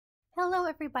Hello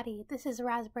everybody, this is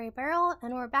Raspberry Barrel,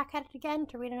 and we're back at it again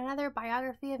to read another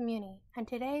biography of Mewni. And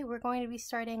today we're going to be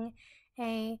starting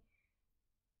a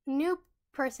new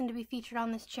person to be featured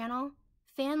on this channel,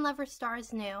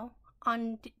 FanLoverStarsNew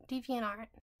on deviant.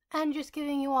 And just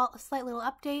giving you all a slight little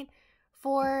update,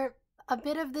 for a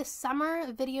bit of this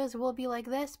summer, videos will be like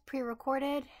this,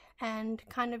 pre-recorded and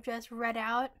kind of just read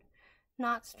out,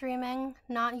 not streaming,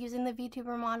 not using the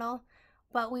VTuber model,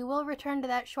 but we will return to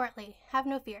that shortly, have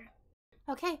no fear.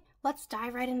 Okay, let's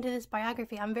dive right into this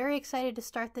biography. I'm very excited to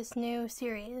start this new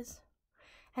series.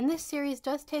 And this series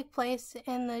does take place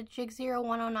in the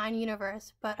Jig0109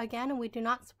 universe, but again, we do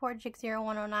not support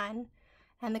Jig0109,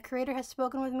 and the creator has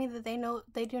spoken with me that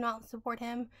they do not support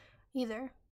him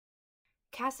either.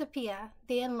 Cassiope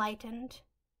the Enlightened.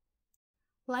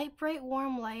 Light, bright,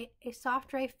 warm light, a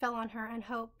soft ray fell on her, and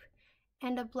hope,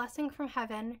 and a blessing from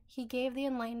heaven, he gave the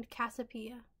enlightened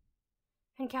Cassiope.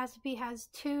 And Cassiope has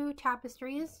two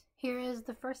tapestries. Here is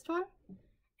the first one,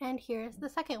 and here is the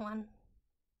second one.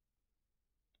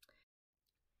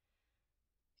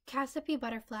 Cassiope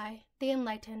Butterfly, the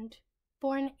Enlightened,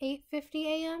 born 8:50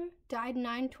 a.m., died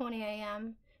 9:20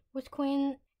 a.m., was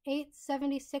queen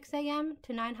 876 a.m.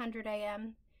 to 900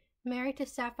 a.m., married to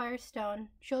Sapphire Stone,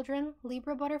 children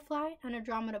Libra Butterfly and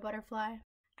Andromeda Butterfly.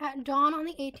 At dawn on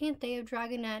the 18th day of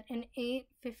Dragonet in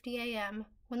 8:50 a.m.,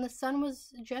 when the sun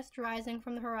was just rising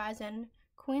from the horizon,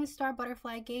 Queen Star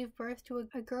Butterfly gave birth to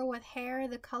a girl with hair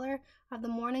the color of the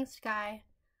morning sky,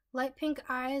 light pink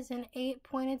eyes and 8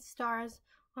 pointed stars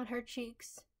on her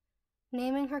cheeks,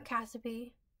 naming her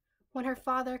Cassiope. When her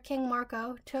father, King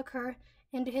Marco, took her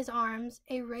into his arms,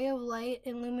 a ray of light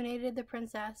illuminated the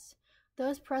princess.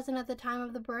 Those present at the time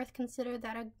of the birth considered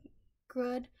that a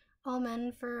good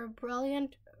omen for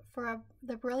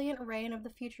the brilliant reign of the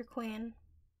future queen.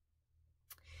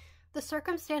 The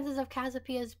circumstances of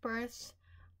Cassiopeia's birth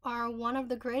are one of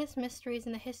the greatest mysteries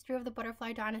in the history of the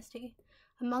butterfly dynasty.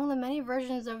 Among the many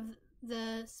versions of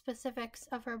the specifics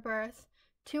of her birth,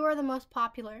 two are the most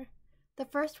popular. The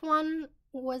first one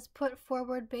was put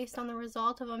forward based on the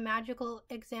result of a magical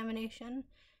examination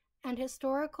and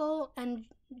historical and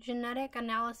genetic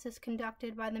analysis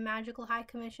conducted by the Magical High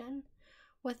Commission,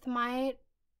 with my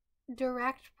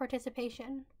direct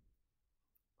participation.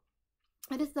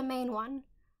 It is the main one.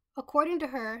 According to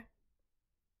her,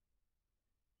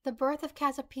 the birth of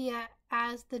Cassiopeia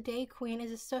as the Day Queen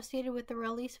is associated with the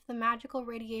release of the magical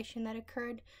radiation that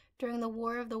occurred during the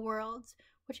War of the Worlds,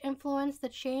 which influenced the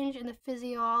change in the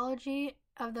physiology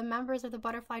of the members of the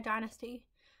butterfly dynasty.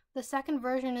 The second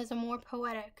version is a more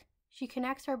poetic. She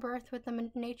connects her birth with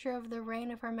the nature of the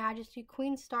reign of Her Majesty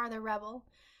Queen Star the Rebel,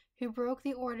 who broke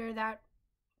the order that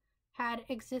had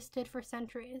existed for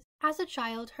centuries. As a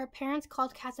child, her parents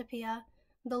called Cassiopeia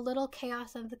the little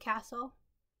chaos of the castle.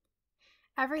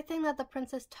 Everything that the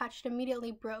princess touched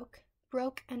immediately broke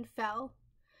and fell.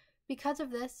 Because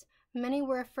of this, many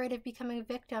were afraid of becoming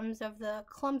victims of the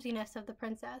clumsiness of the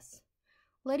princess.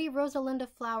 Lady Rosalinda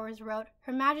Flowers wrote,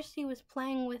 Her Majesty was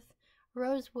playing with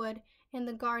rosewood in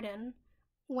the garden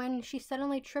when she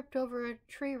suddenly tripped over a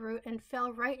tree root and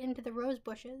fell right into the rose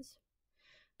bushes.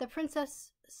 The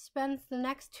princess spends the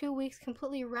next 2 weeks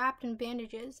completely wrapped in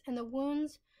bandages, and the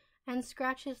wounds and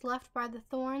scratches left by the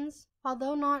thorns,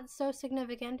 although not so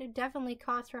significant, definitely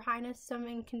caused Her Highness some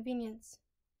inconvenience.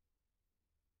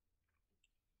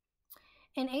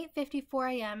 In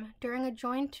 8:54 a.m., during a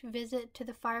joint visit to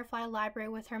the Firefly Library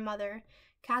with her mother,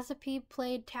 Cassiope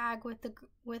played tag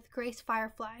with Grace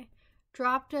Firefly,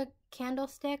 dropped a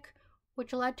candlestick,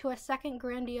 which led to a second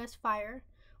grandiose fire.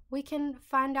 We can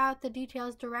find out the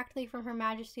details directly from Her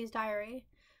Majesty's diary.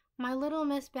 My little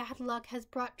Miss Bad Luck has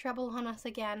brought trouble on us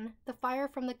again. The fire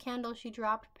from the candle she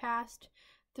dropped passed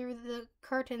through the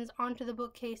curtains onto the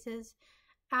bookcases.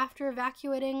 After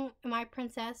evacuating my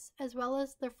princess, as well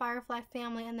as the Firefly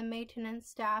family and the maintenance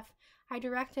staff, I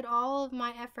directed all of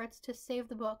my efforts to save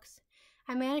the books.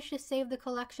 I managed to save the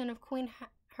collection of Queen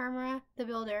Hermera the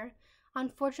Builder.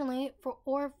 Unfortunately,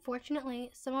 or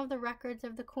fortunately, some of the records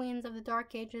of the queens of the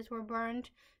Dark Ages were burned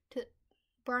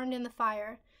in the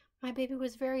fire. My baby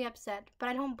was very upset, but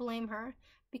I don't blame her,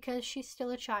 because she's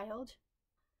still a child.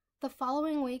 The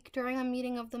following week, during a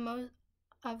meeting of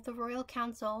the Royal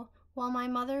Council, while my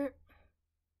mother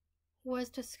was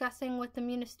discussing with the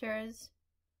ministers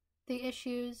the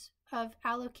issues of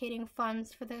allocating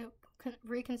funds for the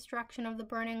reconstruction of the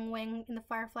burning wing in the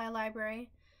Firefly Library,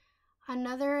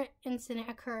 another incident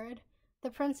occurred.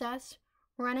 The princess,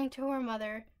 running to her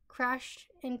mother, crashed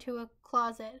into a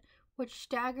closet, which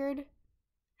staggered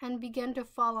and began to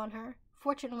fall on her.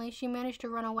 Fortunately, she managed to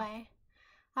run away.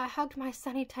 I hugged my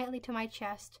Sunny tightly to my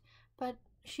chest, but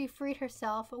she freed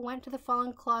herself, went to the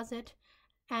fallen closet,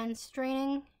 and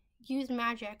straining, used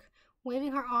magic.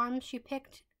 Waving her arms, she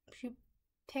picked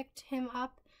him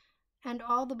up, and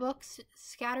all the books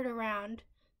scattered around.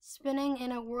 Spinning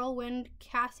in a whirlwind,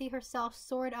 Cassie herself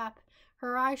soared up.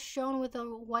 Her eyes shone with a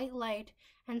white light,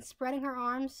 and spreading her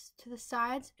arms to the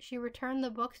sides, she returned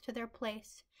the books to their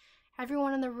place.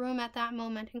 Everyone in the room at that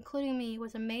moment, including me,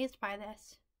 was amazed by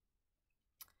this.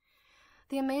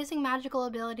 The amazing magical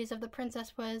abilities of the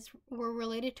princess were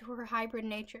related to her hybrid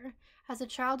nature. As a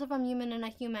child of a human and a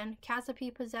human,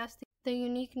 Cassiope possessed the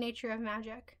unique nature of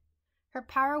magic. Her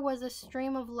power was a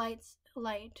stream of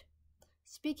light.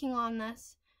 Speaking on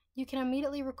this, you can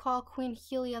immediately recall Queen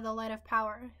Helia, the Light of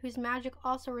Power, whose magic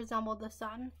also resembled the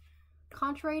sun.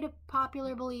 Contrary to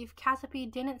popular belief,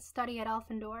 Cassiope didn't study at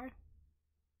Elfindor.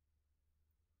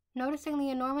 Noticing the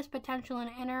enormous potential and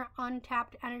inner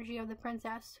untapped energy of the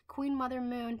princess, Queen Mother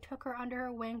Moon took her under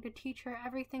her wing to teach her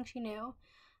everything she knew,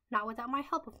 not without my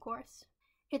help, of course.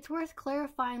 It's worth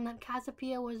clarifying that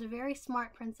Cassiopeia was a very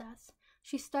smart princess.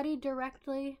 She studied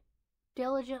diligently,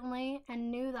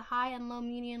 and knew the high and low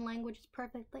Munian languages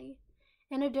perfectly.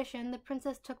 In addition, the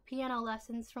princess took piano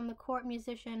lessons from the court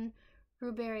musician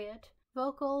Ruberiot,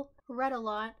 read a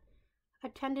lot,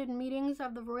 attended meetings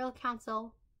of the royal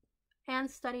council, and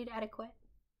studied etiquette.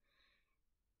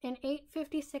 In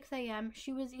 8:56 a.m.,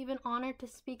 she was even honored to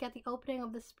speak at the opening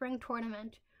of the spring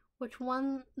tournament, which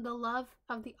won the love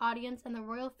of the audience and the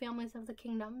royal families of the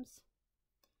kingdoms.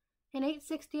 In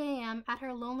 8:60 a.m., at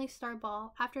her Lonely Star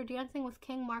Ball, after dancing with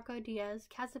King Marco Diaz,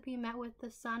 Cassiope met with the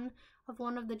son of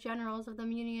one of the generals of the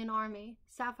Munian army,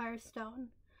 Sapphire Stone.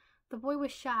 The boy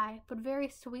was shy, but very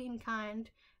sweet and kind,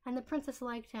 and the princess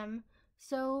liked him,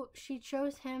 so she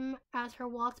chose him as her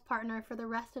waltz partner for the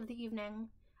rest of the evening.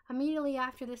 Immediately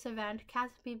after this event,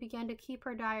 Cassiope began to keep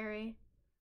her diary.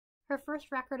 Her first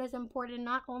record is important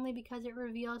not only because it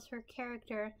reveals her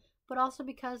character, but also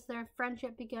because their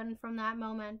friendship began from that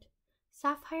moment.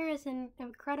 Sapphire is an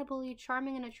incredibly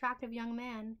charming and attractive young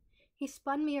man. He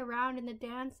spun me around in the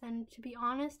dance, and to be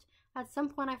honest, at some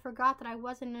point I forgot that I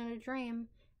wasn't in a dream,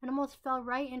 and almost fell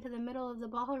right into the middle of the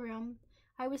ballroom.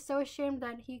 I was so ashamed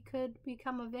that he could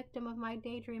become a victim of my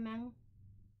daydreaming.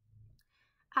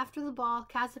 After the ball,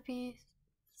 Cassiope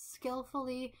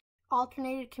skillfully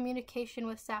alternated communication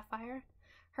with Sapphire,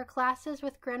 her classes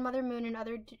with Grandmother Moon, and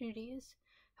other duties.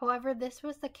 However, this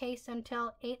was the case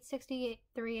until 8:63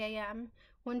 a.m.,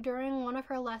 when during one of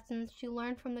her lessons she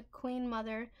learned from the Queen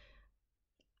Mother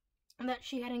that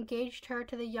she had engaged her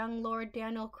to the young Lord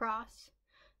Daniel Cross.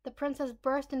 The princess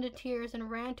burst into tears and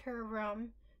ran to her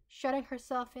room, shutting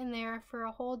herself in there for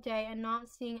a whole day and not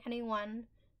seeing anyone.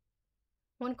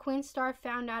 When Queen Star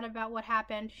found out about what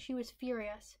happened, she was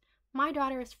furious. "My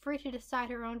daughter is free to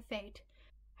decide her own fate,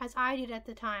 as I did at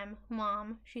the time,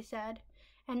 Mom," she said,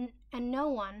 and no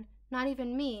one, not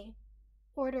even me,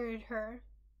 ordered her.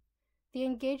 The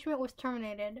engagement was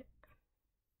terminated.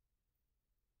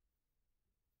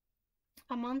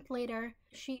 A month later,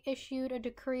 she issued a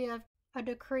decree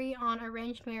on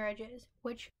arranged marriages,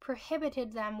 which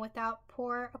prohibited them without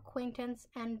poor acquaintance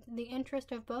and the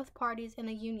interest of both parties in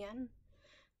the union.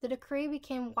 The decree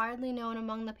became widely known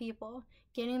among the people,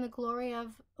 gaining the glory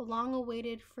of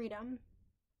long-awaited freedom.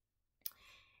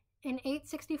 In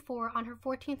 864, on her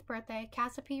 14th birthday,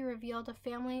 Cassiope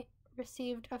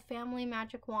received a family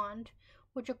magic wand,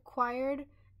 which acquired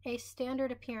a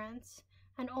standard appearance,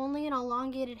 and only an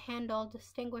elongated handle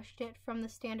distinguished it from the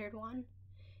standard one.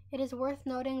 It is worth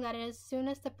noting that as soon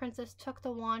as the princess took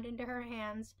the wand into her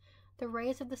hands, the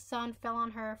rays of the sun fell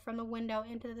on her from the window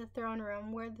into the throne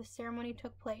room where the ceremony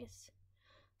took place.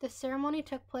 The ceremony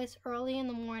took place early in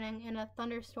the morning in a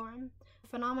thunderstorm. The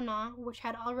phenomena, which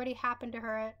had already happened to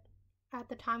her at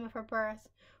the time of her birth,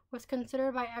 was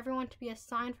considered by everyone to be a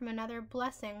sign from another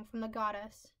blessing from the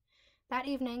goddess. That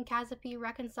evening, Cassiope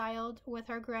reconciled with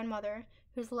her grandmother,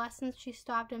 whose lessons she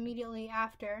stopped immediately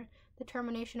after the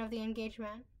termination of the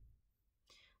engagement.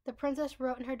 The princess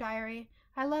wrote in her diary,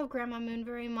 "I love Grandma Moon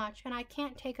very much, and I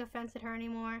can't take offense at her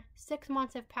anymore. 6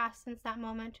 months have passed since that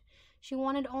moment. She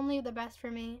wanted only the best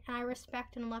for me, and I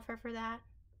respect and love her for that."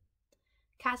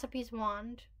 Cassiope's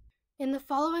Wand. In the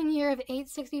following year of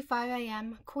 865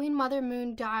 a.m., Queen Mother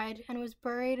Moon died and was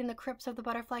buried in the crypts of the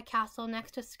Butterfly Castle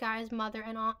next to Sky's mother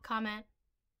and Aunt Comet.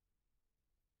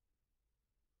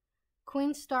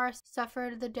 Queen Star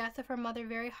suffered the death of her mother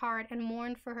very hard and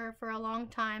mourned for her for a long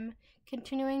time,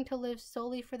 continuing to live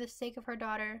solely for the sake of her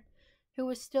daughter, who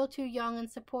was still too young,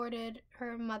 and supported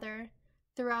her mother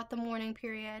throughout the mourning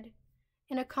period.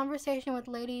 In a conversation with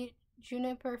Lady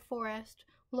Juniper Forest,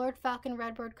 Lord Falcon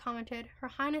Redbird commented, "Her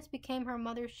Highness became her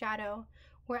mother's shadow,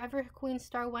 Wherever Queen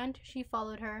Star went, she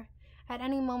followed her. At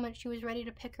any moment she was ready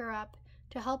to pick her up,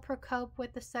 to help her cope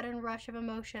with the sudden rush of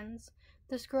emotions.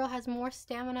 This girl has more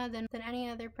stamina than any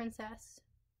other princess.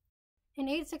 In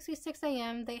 8:66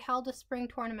 a.m., they held a spring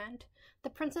tournament. The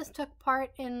princess took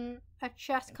part in a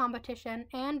chess competition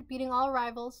and, beating all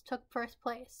rivals, took first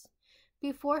place.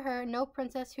 Before her, no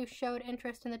princess who showed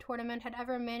interest in the tournament had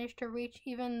ever managed to reach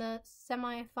even the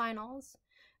semi-finals.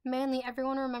 Mainly,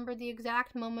 everyone remembered the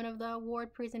exact moment of the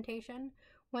award presentation,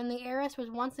 when the heiress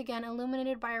was once again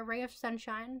illuminated by a ray of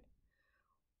sunshine.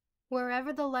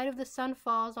 Wherever the light of the sun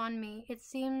falls on me, it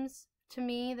seems to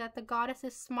me that the goddess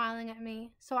is smiling at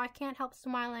me, so I can't help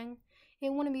smiling.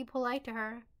 It wouldn't be polite to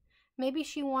her. Maybe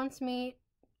she wants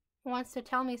to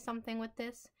tell me something with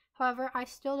this. However, I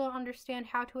still don't understand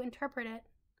how to interpret it.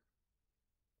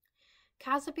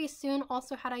 Cassiope soon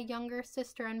also had a younger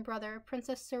sister and brother,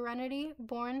 Princess Serenity,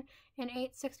 born in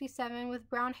 867 with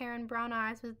brown hair and brown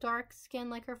eyes, with dark skin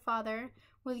like her father,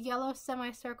 with yellow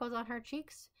semicircles on her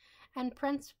cheeks, and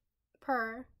Prince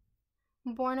Purr,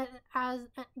 born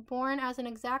as an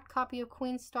exact copy of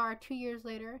Queen Star 2 years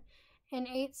later, in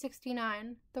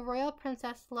 869. The royal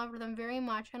princess loved them very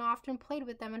much and often played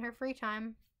with them in her free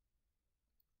time.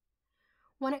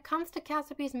 When it comes to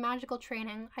Cassiope's magical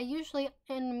training, I usually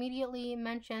immediately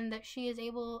mention that she is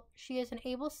an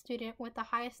able student with the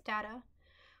highest data,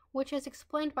 which is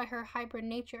explained by her hybrid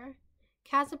nature.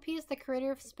 Cassiope is the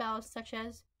creator of spells such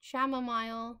as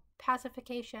Chamomile,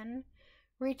 Pacification,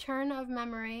 Return of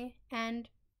Memory, and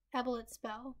Ebelet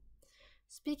Spell.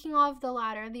 Speaking of the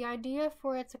latter, the idea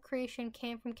for its creation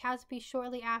came from Cassiope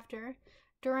shortly after.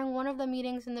 During one of the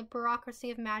meetings in the bureaucracy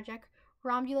of magic,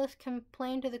 Romulus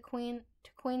complained to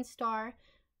Queen Star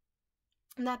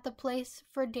that the place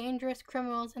for dangerous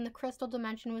criminals in the crystal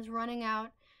dimension was running out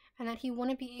and that he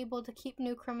wouldn't be able to keep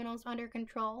new criminals under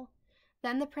control.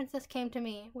 Then the princess came to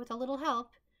me, with a little help,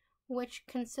 which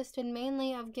consisted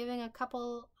mainly of giving a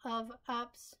couple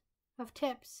of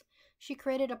tips. She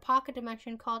created a pocket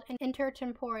dimension called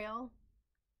Intertemporal.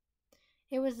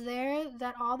 It was there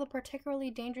that all the particularly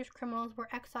dangerous criminals were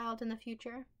exiled in the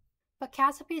future. But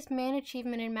Cassiope's main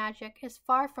achievement in magic is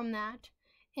far from that.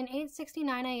 In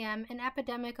 869 a.m., an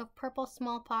epidemic of purple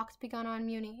smallpox began on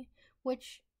Mewni,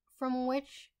 from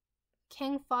which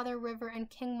King Father River and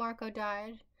King Marco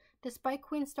died. Despite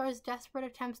Queen Star's desperate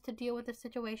attempts to deal with the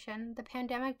situation, the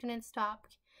pandemic didn't stop,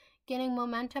 gaining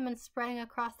momentum and spreading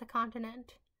across the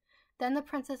continent. Then the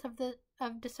princess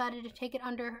decided to take it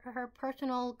under her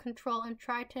personal control and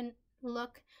try to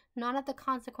look not at the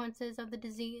consequences of the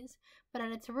disease, but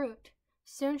at its root.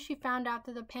 Soon she found out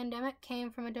that the pandemic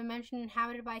came from a dimension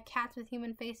inhabited by cats with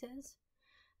human faces.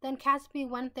 Then Cassiope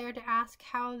went there to ask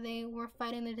how they were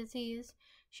fighting the disease.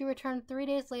 She returned 3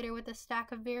 days later with a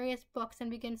stack of various books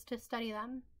and begins to study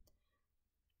them.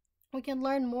 We can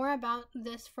learn more about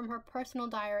this from her personal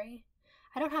diary.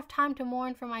 I don't have time to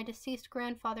mourn for my deceased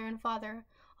grandfather and father.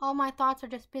 All my thoughts are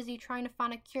just busy trying to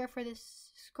find a cure for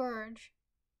this scourge.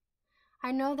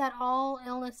 I know that all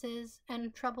illnesses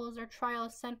and troubles are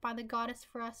trials sent by the goddess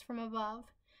for us from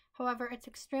above. However, it's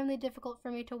extremely difficult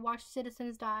for me to watch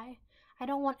citizens die. I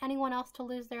don't want anyone else to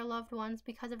lose their loved ones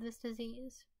because of this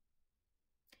disease.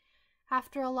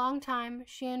 After a long time,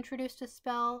 she introduced a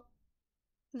spell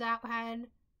that had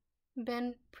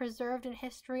been preserved in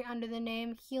history under the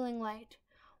name Healing Light.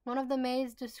 One of the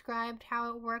maids described how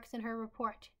it works in her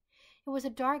report. It was a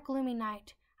dark, gloomy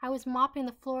night. I was mopping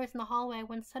the floors in the hallway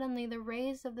when suddenly the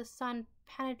rays of the sun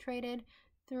penetrated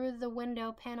through the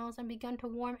window panels and began to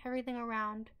warm everything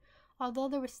around. Although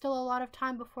there was still a lot of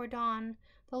time before dawn,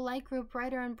 the light grew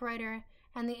brighter and brighter,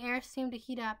 and the air seemed to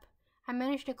heat up. I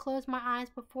managed to close my eyes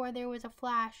before there was a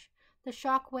flash, the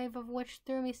shock wave of which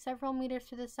threw me several meters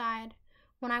to the side.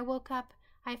 When I woke up,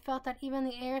 I felt that even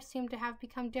the air seemed to have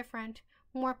become different,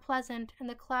 more pleasant, and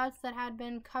the clouds that had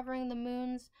been covering the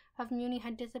moons of Mewni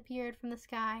had disappeared from the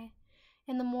sky.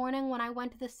 In the morning, when I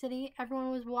went to the city,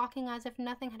 everyone was walking as if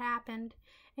nothing had happened,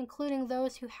 including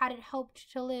those who hadn't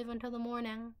hoped to live until the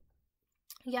morning.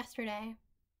 Yesterday.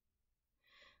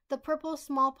 The purple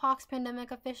smallpox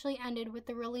pandemic officially ended with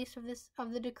the release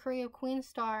of the decree of Queen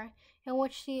Star, in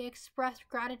which she expressed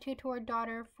gratitude to her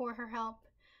daughter for her help,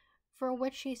 for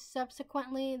which she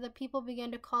subsequently the people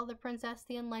began to call the Princess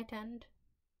the Enlightened.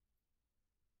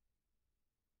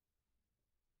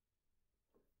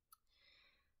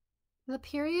 The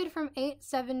period from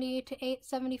 870 to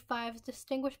 875 is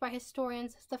distinguished by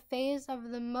historians as the phase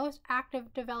of the most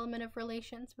active development of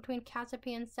relations between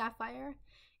Cassiope and Sapphire.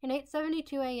 In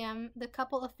 872 a.m., the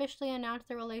couple officially announced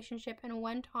their relationship and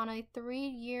went on a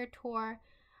 3-year tour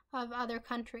of other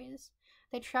countries.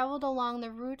 They traveled along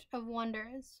the Route of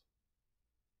Wonders.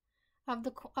 of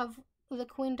the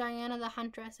Queen Diana the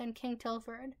Huntress and King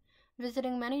Tilford,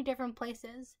 visiting many different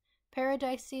places,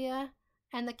 Paradisia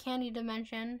and the Candy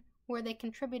Dimension, where they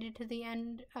contributed to the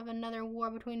end of another war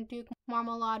between Duke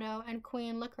Marmalado and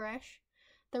Queen Licorice,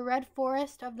 the Red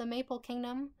Forest of the Maple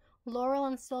Kingdom, Laurel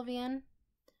and Sylvian.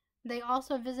 They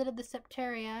also visited the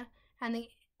Septeria and the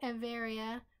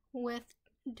Averia with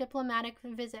diplomatic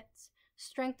visits,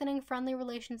 strengthening friendly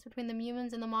relations between the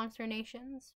humans and the monster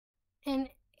nations. In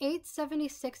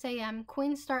 876 a.m.,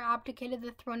 Queen Star abdicated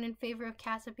the throne in favor of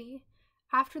Cassiope.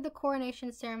 After the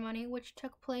coronation ceremony, which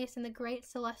took place in the great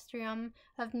celestium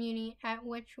of Mewni, at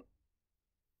which,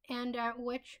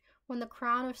 when the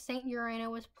crown of Saint Urania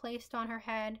was placed on her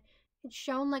head, it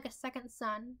shone like a second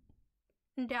sun,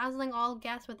 dazzling all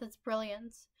guests with its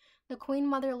brilliance. The Queen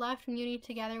Mother left Mewni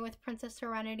together with Princess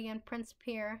Serenity and Prince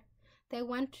Pierre. They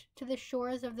went to the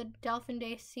shores of the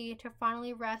Delphine Sea to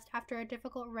finally rest after a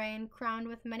difficult reign crowned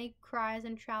with many crises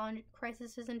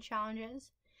and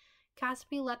challenges.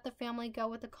 Cassiope let the family go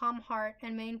with a calm heart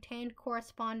and maintained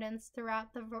correspondence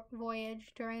throughout the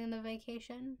voyage during this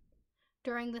vacation.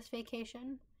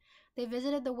 They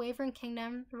visited the Wavering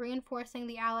Kingdom, reinforcing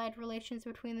the allied relations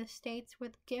between the states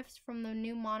with gifts from the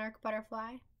new monarch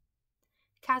butterfly.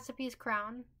 Cassiope's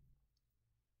crown.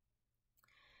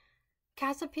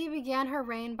 Cassiope began her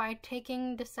reign by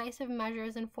taking decisive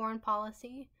measures in foreign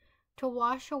policy to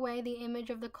wash away the image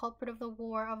of the culprit of the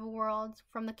War of Worlds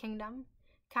from the kingdom.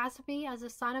 Cassiope, as a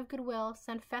sign of goodwill,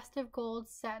 sent festive gold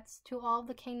sets to all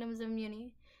the kingdoms of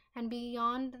Mewni and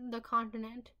beyond the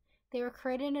continent. They were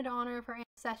created in honor of her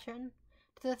accession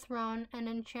to the throne and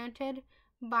enchanted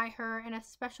by her in a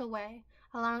special way,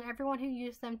 allowing everyone who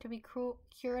used them to be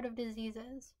cured of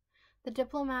diseases. The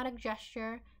diplomatic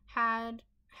gesture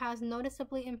has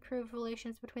noticeably improved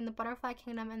relations between the Butterfly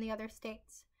Kingdom and the other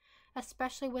states,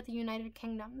 especially with the United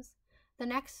Kingdoms. The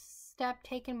next step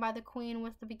taken by the Queen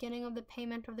was the beginning of the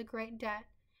payment of the Great Debt.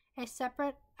 A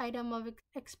separate item of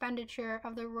expenditure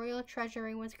of the royal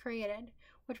treasury was created,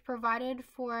 which provided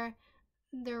for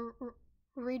the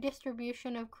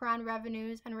redistribution of crown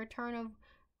revenues and return of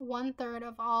 1/3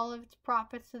 of all of its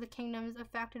profits to the kingdoms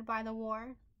affected by the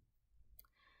war.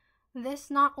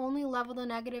 This not only leveled the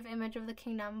negative image of the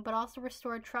kingdom, but also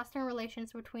restored trust and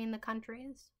relations between the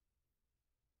countries.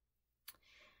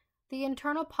 The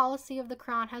internal policy of the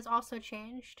crown has also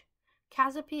changed.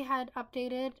 Cassiope had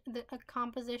updated the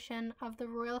composition of the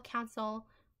Royal Council.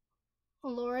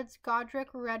 Lords Godric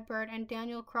Redbird and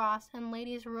Daniel Cross and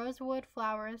Ladies Rosewood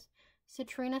Flowers,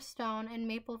 Citrina Stone, and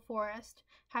Maple Forest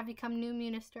have become new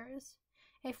ministers.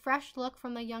 A fresh look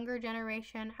from the younger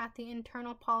generation at the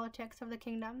internal politics of the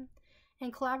kingdom,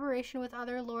 in collaboration with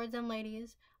other lords and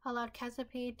ladies, allowed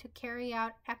Cassiope to carry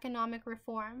out economic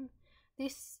reform.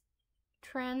 These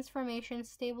transformations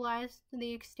stabilized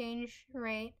the exchange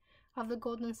rate of the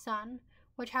Golden Sun,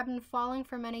 which had been falling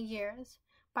for many years,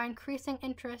 by increasing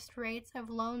interest rates of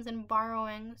loans and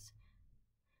borrowings.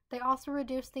 They also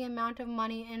reduced the amount of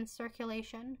money in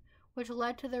circulation, which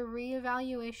led to the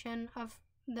re-evaluation of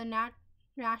the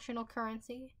national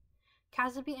currency.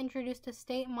 Cassiope introduced a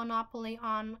state monopoly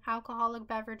on alcoholic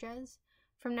beverages.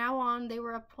 From now on, they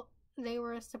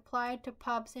were supplied to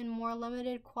pubs in more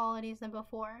limited quantities than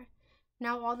before.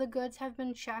 Now all the goods have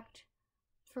been checked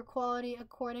for quality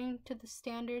according to the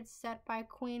standards set by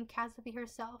Queen Cassiope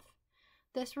herself.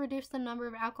 This reduced the number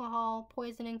of alcohol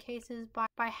poisoning cases by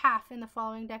half in the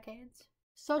following decades.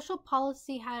 Social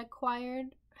policy has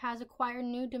acquired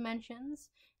new dimensions.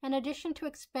 In addition to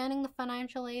expanding the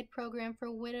financial aid program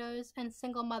for widows and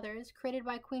single mothers created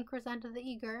by Queen Crescenta the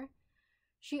Eager,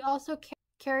 she also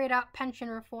carried out pension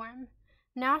reform.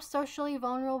 Now socially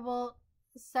vulnerable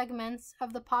segments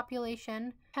of the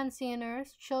population,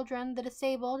 pensioners, children, the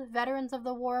disabled, veterans of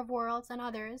the War of Worlds, and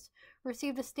others,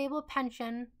 received a stable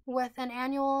pension with an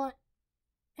annual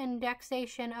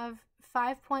indexation of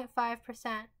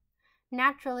 5.5%.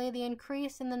 Naturally, the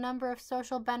increase in the number of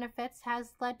social benefits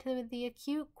has led to the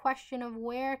acute question of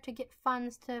where to get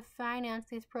funds to finance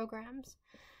these programs.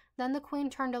 Then the Queen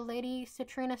turned to Lady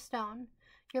Citrina Stone.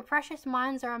 Your precious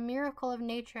mines are a miracle of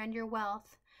nature and your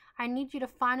wealth. I need you to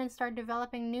find and start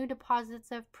developing new deposits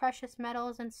of precious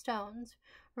metals and stones,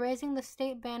 raising the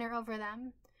state banner over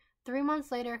them. 3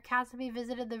 months later, Cassiope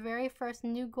visited the very first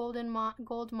new gold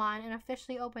mine and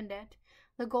officially opened it.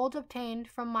 The gold obtained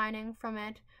from mining from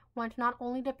it went not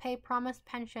only to pay promised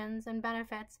pensions and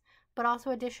benefits, but also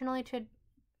additionally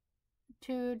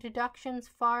to deductions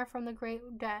for the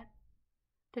great debt.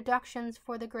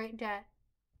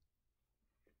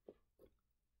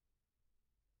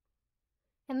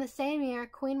 In the same year,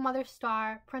 Queen Mother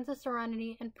Star, Princess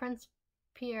Serenity, and Prince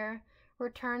Pierre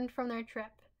returned from their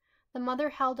trip. The mother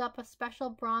held up a special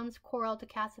bronze coral to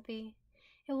Cassiope.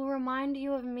 "It will remind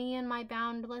you of me and my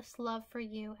boundless love for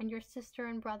you and your sister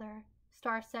and brother,"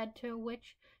 Star said, to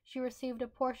which she received a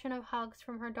portion of hugs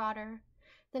from her daughter.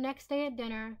 The next day at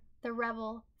dinner, the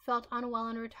rebel felt unwell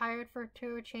and retired to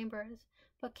her chambers,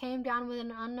 but came down with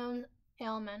an unknown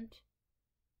ailment.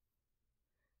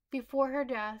 Before her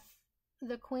death,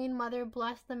 the Queen Mother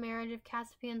blessed the marriage of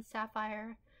Cassiope and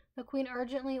Sapphire. The Queen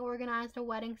urgently organized a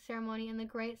wedding ceremony in the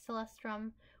Great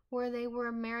Celestrum, where they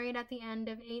were married at the end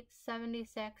of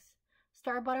 876.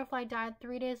 Star Butterfly died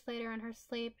 3 days later in her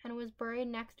sleep and was buried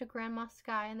next to Grandma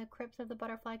Sky in the crypts of the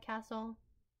Butterfly Castle.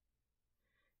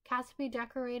 Cassiope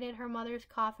decorated her mother's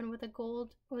coffin with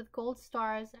gold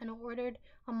stars and ordered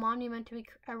a monument to be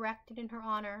erected in her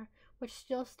honor, which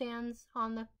still stands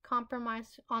on the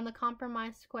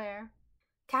compromise square.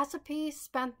 Cassiope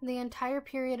spent the entire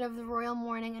period of the royal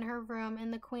mourning in her room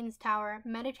in the Queen's Tower,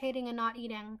 meditating and not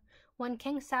eating. When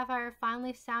King Sapphire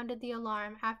finally sounded the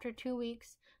alarm, after 2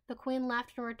 weeks, the Queen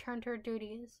left and returned to her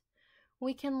duties.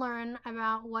 We can learn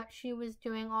about what she was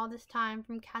doing all this time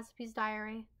from Cassiepe's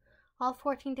diary. "All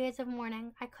 14 days of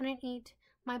mourning, I couldn't eat.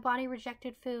 My body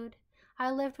rejected food. I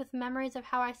lived with memories of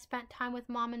how I spent time with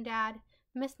Mom and Dad,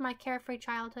 missed my carefree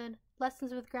childhood,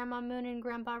 lessons with Grandma Moon and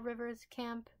Grandpa Rivers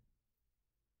camp.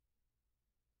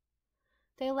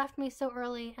 They left me so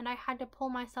early, and I had to pull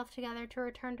myself together to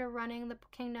return to running the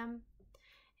kingdom."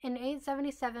 In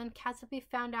 877, Cassiope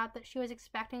found out that she was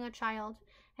expecting a child,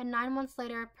 and 9 months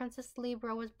later, Princess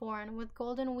Libra was born, with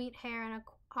golden wheat hair and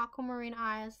aquamarine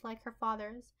eyes like her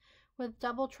father's, with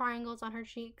double triangles on her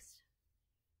cheeks.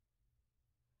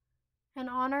 In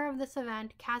honor of this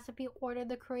event, Cassiope ordered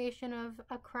the creation of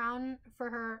a crown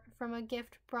for her from a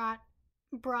gift brought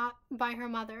by her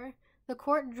mother. The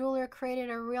court jeweler created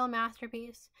a real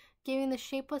masterpiece, giving the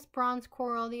shapeless bronze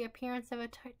coral the appearance of a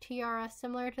tiara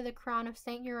similar to the crown of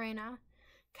Saint Urania.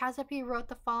 Cassiope wrote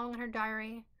the following in her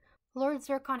diary: "Lord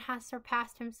Zircon has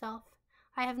surpassed himself.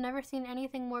 I have never seen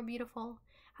anything more beautiful,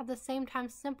 at the same time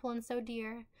simple and so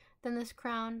dear, than this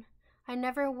crown. I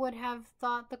never would have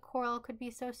thought the coral could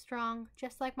be so strong,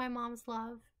 just like my mom's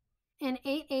love." In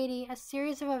 880, a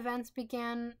series of events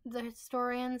began the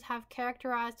historians have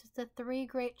characterized as the 3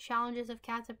 great challenges of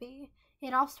Cassiope.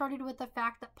 It all started with the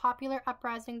fact that popular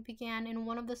uprising began in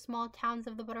one of the small towns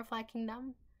of the Butterfly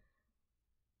Kingdom.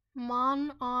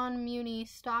 Mon on Mewni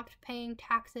stopped paying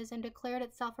taxes and declared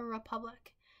itself a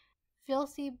republic.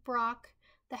 Filsey Brock,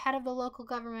 the head of the local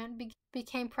government,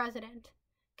 became president.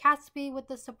 Cassiope, with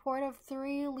the support of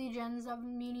 3 legions of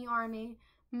Mewni army,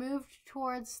 moved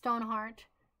towards Stoneheart.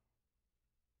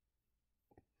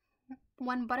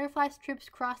 When Butterfly's troops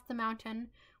crossed the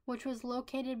mountain, which was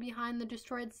located behind the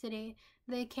destroyed city,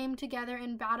 they came together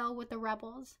in battle with the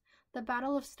rebels. The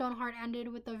Battle of Stoneheart ended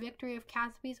with the victory of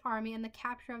Cassiepe's army and the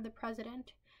capture of the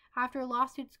president. After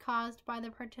lawsuits caused by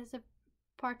the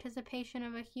participation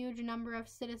of a huge number of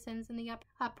citizens in the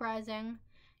uprising,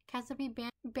 Cassiope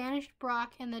banished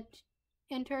Brock in the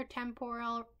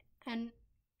intertemporal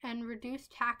and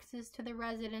reduced taxes to the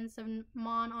residents of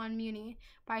Mon on Mewni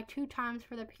by 2 times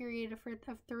for the period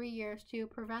of 3 years to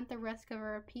prevent the risk of a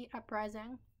repeat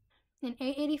uprising. In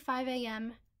 885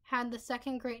 a.m. had the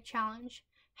second great challenge.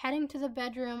 Heading to the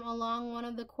bedroom along one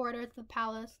of the corridors of the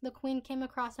palace, the queen came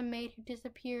across a maid who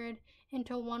disappeared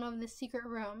into one of the secret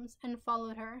rooms and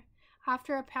followed her.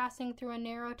 After passing through a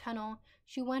narrow tunnel,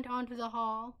 she went out into the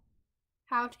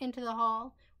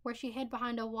hall, where she hid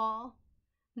behind a wall.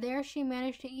 There she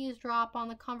managed to eavesdrop on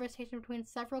the conversation between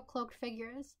several cloaked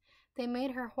figures. They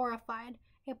made her horrified.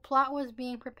 A plot was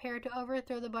being prepared to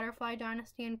overthrow the Butterfly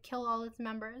dynasty and kill all its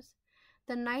members.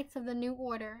 The Knights of the New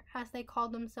Order, as they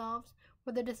called themselves,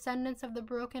 were the descendants of the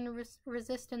broken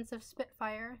resistance of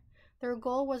Spitfire. Their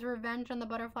goal was revenge on the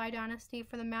Butterfly dynasty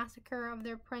for the massacre of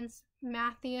their prince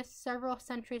Matthias several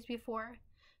centuries before.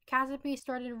 Cassiope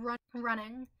started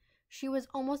running. She was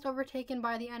almost overtaken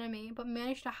by the enemy, but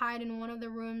managed to hide in one of the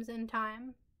rooms in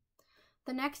time.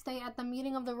 The next day, at the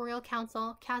meeting of the Royal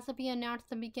Council, Cassiope announced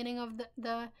the beginning of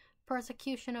the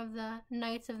persecution of the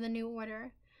Knights of the New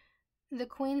Order. The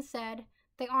Queen said,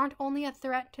 "They aren't only a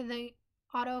threat to the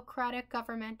autocratic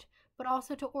government, but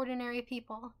also to ordinary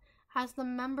people, as the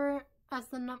murder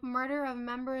of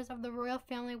members of the royal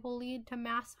family will lead to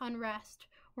mass unrest,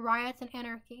 riots, and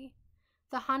anarchy."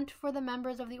 The hunt for the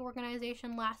members of the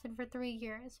organization lasted for 3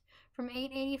 years, from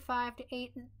 885 to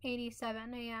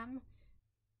 887 a.m.,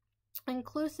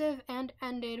 inclusive, and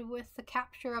ended with the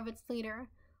capture of its leader,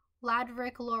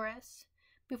 Ladvik Loris.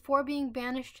 Before being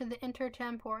banished to the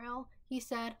intertemporal, he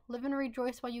said, "Live and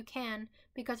rejoice while you can,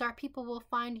 because our people will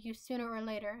find you sooner or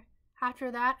later." After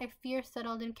that, a fear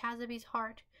settled in Cassiepe's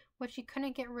heart, which she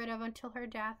couldn't get rid of until her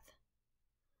death.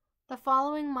 The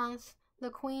following month, the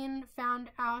queen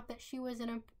found out that she was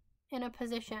in a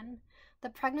position. The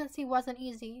pregnancy wasn't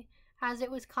easy, as it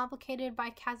was complicated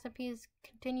by Cassiope's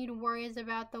continued worries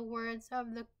about the words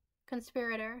of the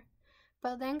conspirator.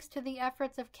 But thanks to the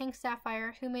efforts of King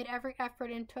Sapphire, who made every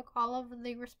effort and took all of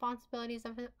the responsibilities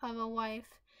of a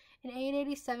wife, in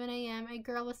 887 a.m., a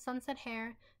girl with sunset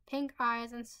hair, pink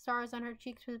eyes, and stars on her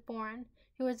cheeks was born,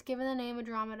 who was given the name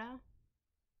Andromeda.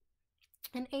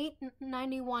 In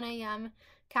 891 a.m.,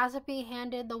 Cassiope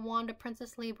handed the wand to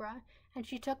Princess Libra, and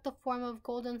she took the form of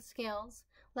golden scales,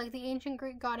 like the ancient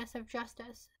Greek goddess of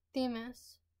justice,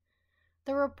 Themis.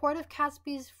 The report of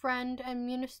Cassiope's friend and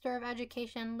Minister of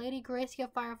Education, Lady Gracia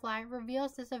Firefly,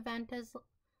 reveals this event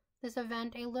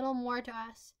a little more to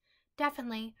us.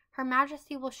 Definitely, Her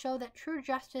Majesty will show that true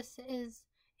justice is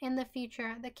in the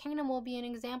future. The kingdom will be an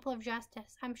example of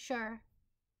justice, I'm sure.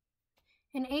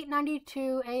 In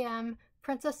 892 a.m.,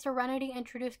 Princess Serenity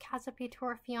introduced Cassiope to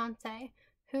her fiancé,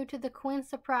 who, to the Queen's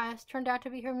surprise, turned out to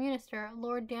be her minister,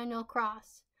 Lord Daniel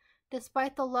Cross.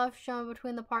 Despite the love shown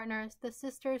between the partners, the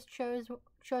sisters'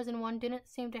 chosen one didn't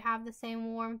seem to have the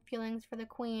same warm feelings for the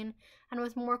Queen and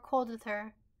was more cold with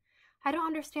her. I don't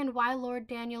understand why Lord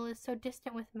Daniel is so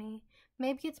distant with me.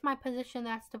 Maybe it's my position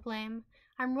that's to blame.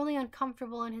 I'm really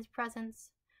uncomfortable in his presence.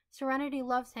 Serenity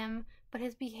loves him, but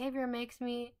his behavior makes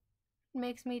me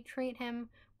treat him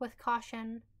with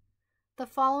caution. The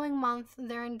following month,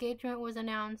 their engagement was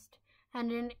announced,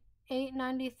 and in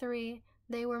 893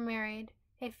 they were married.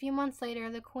 A few months later,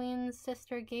 the Queen's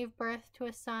sister gave birth to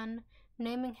a son,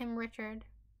 naming him Richard.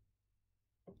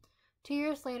 2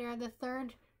 years later, the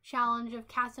third challenge of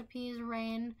Cassiope's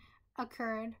reign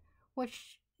occurred,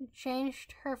 which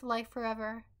changed her life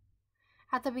forever.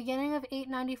 At the beginning of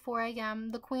 894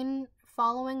 a.m., the Queen,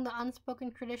 following the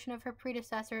unspoken tradition of her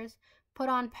predecessors, put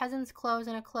on peasant's clothes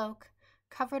and a cloak,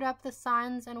 covered up the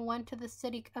signs, and went to the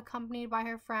city accompanied by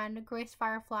her friend, Grace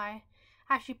Firefly.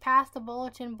 As she passed the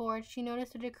bulletin board, she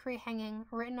noticed a decree hanging,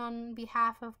 written on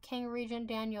behalf of King Regent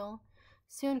Daniel.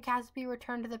 Soon Cassiope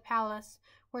returned to the palace,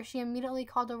 where she immediately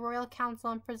called a royal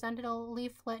council and presented a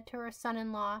leaflet to her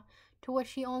son-in-law, to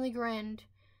which he only grinned.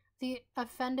 The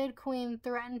offended queen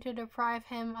threatened to deprive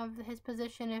him of his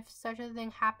position if such a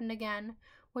thing happened again,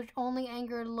 which only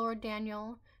angered Lord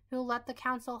Daniel, who left the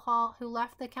council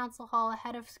hall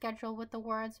ahead of schedule with the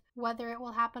words, "Whether it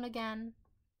will happen again."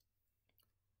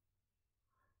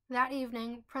 That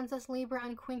evening, Princess Libra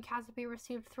and Queen Cassiope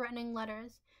received threatening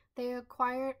letters. They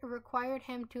required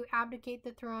him to abdicate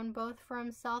the throne both for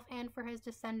himself and for his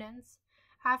descendants,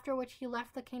 after which he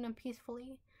left the kingdom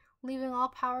peacefully, leaving all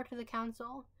power to the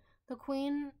council. The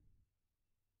Queen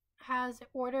has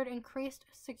ordered increased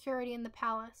security in the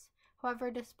palace.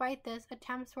 However, despite this,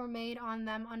 attempts were made on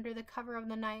them under the cover of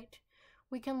the night.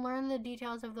 We can learn the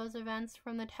details of those events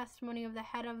from the testimony of the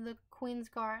head of the Queen's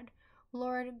Guard,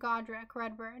 Lord Godric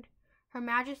Redbird. Her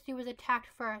Majesty was attacked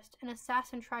first. An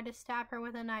assassin tried to stab her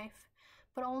with a knife,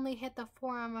 but only hit the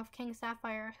forearm of King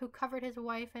Sapphire, who covered his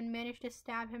wife and managed to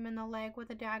stab him in the leg with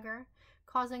a dagger,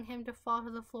 causing him to fall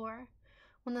to the floor.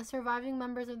 When the surviving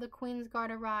members of the Queen's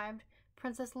Guard arrived,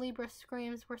 Princess Libra's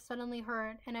screams were suddenly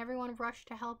heard, and everyone rushed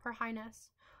to help Her Highness.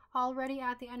 Already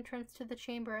at the entrance to the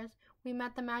chambers, we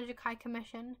met the Magic High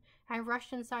Commission, and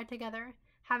rushed inside together,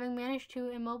 having managed to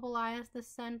immobilize the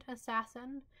sent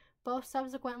assassin. Both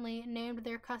subsequently named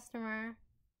their customer.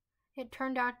 It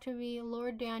turned out to be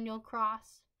Lord Daniel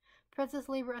Cross. Princess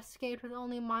Libra escaped with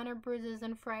only minor bruises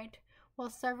and fright,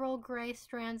 while several gray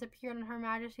strands appeared on Her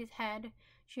Majesty's head.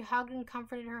 She hugged and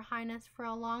comforted Her Highness for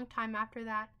a long time after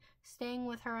that, staying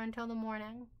with her until the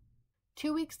morning.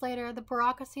 2 weeks later, the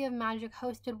Bureaucracy of Magic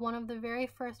hosted one of the very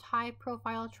first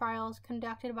high-profile trials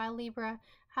conducted by Libra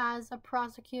as a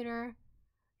prosecutor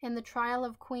in the trial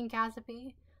of Queen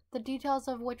Cassiope, the details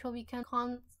of which will be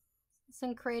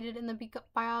consecrated in the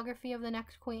biography of the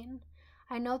next queen.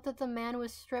 I note that the man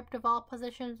was stripped of all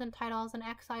positions and titles and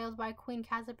exiled by Queen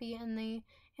Cassiope in the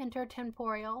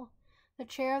intertemporal. The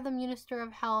chair of the Minister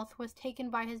of Health was taken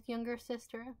by his younger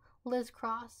sister, Liz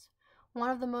Cross. One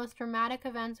of the most dramatic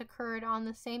events occurred on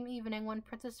the same evening when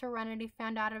Princess Serenity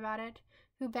found out about it,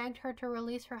 who begged her to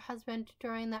release her husband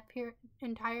during that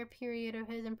entire period of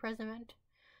his imprisonment.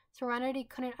 Serenity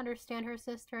couldn't understand her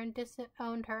sister and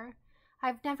disowned her.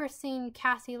 "I've never seen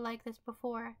Cassie like this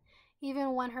before,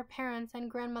 even when her parents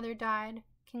and grandmother died,"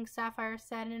 King Sapphire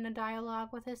said in a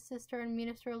dialogue with his sister and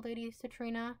Minister Lady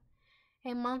Citrina.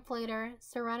 A month later,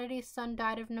 Serenity's son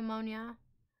died of pneumonia,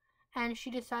 and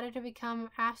she decided to become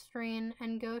Astrine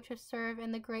and go to serve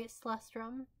in the Great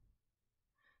Celestrum.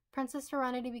 Princess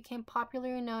Serenity became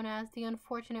popularly known as the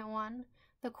Unfortunate One.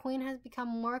 The queen has become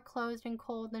more closed and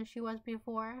cold than she was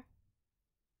before.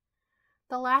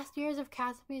 The last years of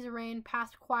Cassiope's reign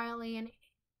passed quietly in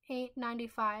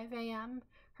 895 a.m.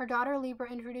 Her daughter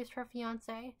Libra introduced her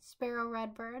fiancé, Sparrow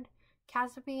Redbird.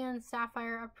 Cassiope and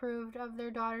Sapphire approved of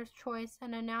their daughter's choice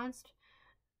and announced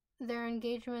their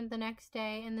engagement the next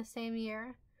day in the same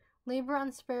year. Libra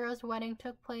and Sparrow's wedding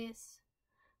took place.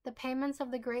 The payments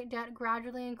of the great debt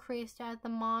gradually increased as the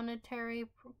monetary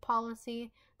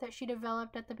policy that she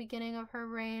developed at the beginning of her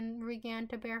reign began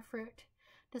to bear fruit.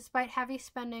 Despite heavy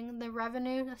spending, the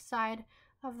revenue side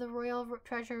of the royal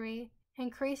treasury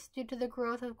increased due to the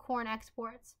growth of corn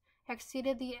exports,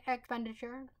 exceeded the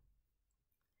expenditure.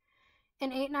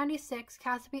 In 896,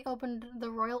 Cassiope opened the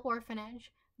royal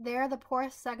orphanage. There, the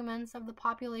poorest segments of the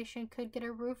population could get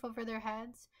a roof over their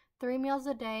heads, 3 meals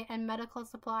a day, and medical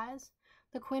supplies.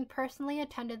 The queen personally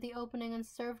attended the opening and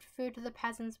served food to the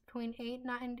peasants between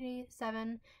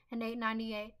 897 and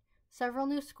 898. Several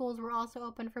new schools were also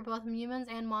opened for both humans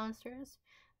and monsters.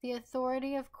 The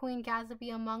authority of Queen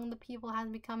Cassiope among the people has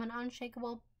become an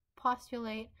unshakable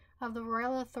postulate of the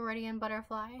royal authority in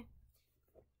Butterfly.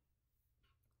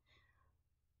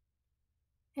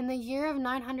 In the year of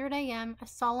 900 a.m., a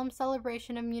solemn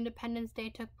celebration of Independence Day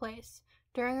took place.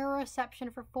 During a reception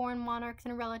for foreign monarchs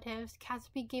and relatives,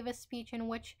 Cassiope gave a speech in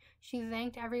which she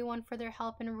thanked everyone for their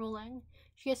help in ruling.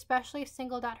 She especially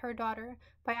singled out her daughter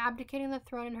by abdicating the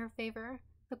throne in her favor.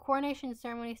 The coronation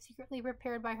ceremony, secretly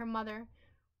prepared by her mother,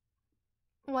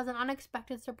 was an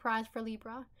unexpected surprise for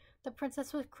Libra. The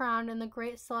princess was crowned in the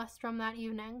great celestrum that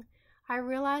evening. I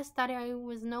realized that I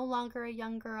was no longer a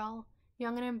young girl,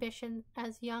 young and ambitious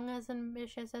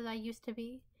as I used to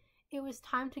be. It was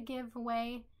time to give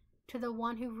way to the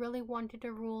one who really wanted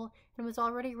to rule and was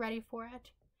already ready for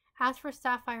it. As for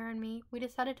Sapphire and me, we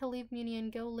decided to leave Mewni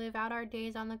and go live out our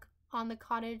days on the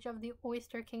cottage of the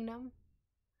Oyster Kingdom,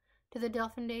 to the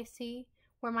Delphine Sea,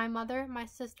 where my mother, my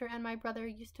sister, and my brother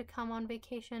used to come on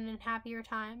vacation in happier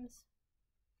times.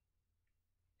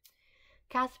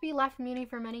 Cassiope left Mewni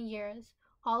for many years.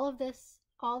 All this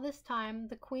time,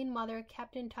 the Queen Mother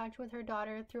kept in touch with her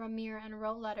daughter through a mirror and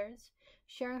wrote letters,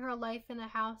 sharing her life in the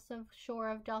house of shore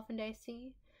of Delphine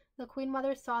Sea. The Queen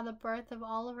Mother saw the birth of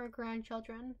all of her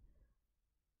grandchildren: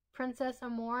 Princess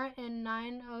Amor in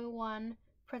 901,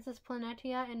 Princess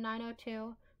Planetia in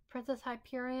 902, Princess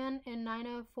Hyperion in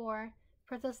 904,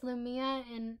 Princess Lumia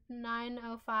in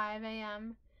 905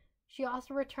 a.m. She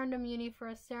also returned to Mewni for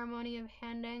a ceremony of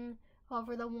handing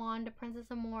over the wand to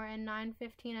Princess Amor in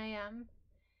 9:15 a.m.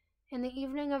 In the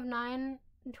evening of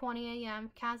 9:20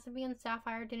 a.m., Cassiope and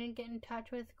Sapphire didn't get in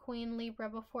touch with Queen Libra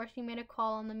before she made a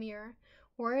call on the mirror.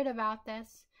 Worried about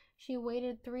this, she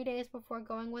waited 3 days before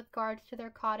going with guards to their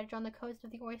cottage on the coast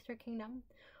of the Oyster Kingdom.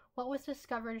 What was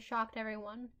discovered shocked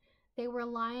everyone. They were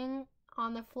lying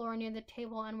on the floor near the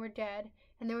table and were dead,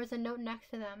 and there was a note next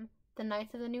to them: "The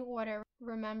Knights of the New Order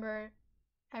remember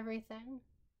everything."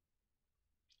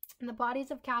 The bodies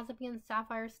of Cassiope and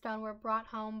Sapphire Stone were brought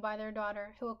home by their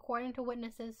daughter, who, according to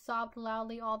witnesses, sobbed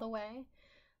loudly all the way.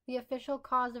 The official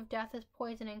cause of death is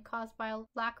poisoning caused by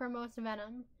lachrymose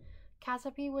venom.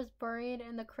 Cassiope was buried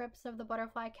in the crypts of the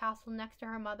Butterfly Castle next to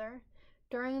her mother.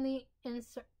 During the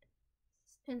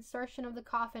insertion of the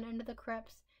coffin into the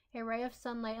crypts, a ray of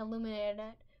sunlight illuminated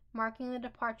it, marking the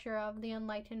departure of the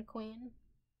enlightened queen.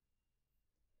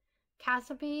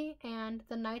 Cassiope and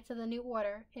the Knights of the New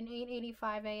Order in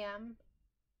 885 a.m.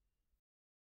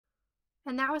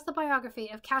 And that was the biography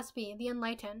of Cassiope the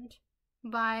Enlightened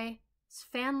by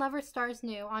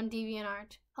FanLoverStarsNew on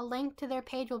DeviantArt. A link to their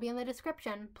page will be in the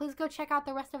description. Please go check out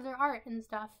the rest of their art and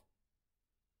stuff.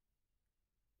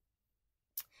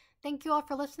 Thank you all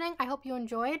for listening. I hope you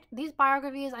enjoyed. These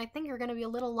biographies, I think, are going to be a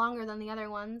little longer than the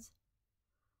other ones.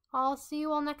 I'll see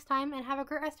you all next time and have a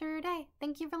great rest of your day.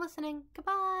 Thank you for listening.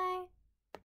 Goodbye.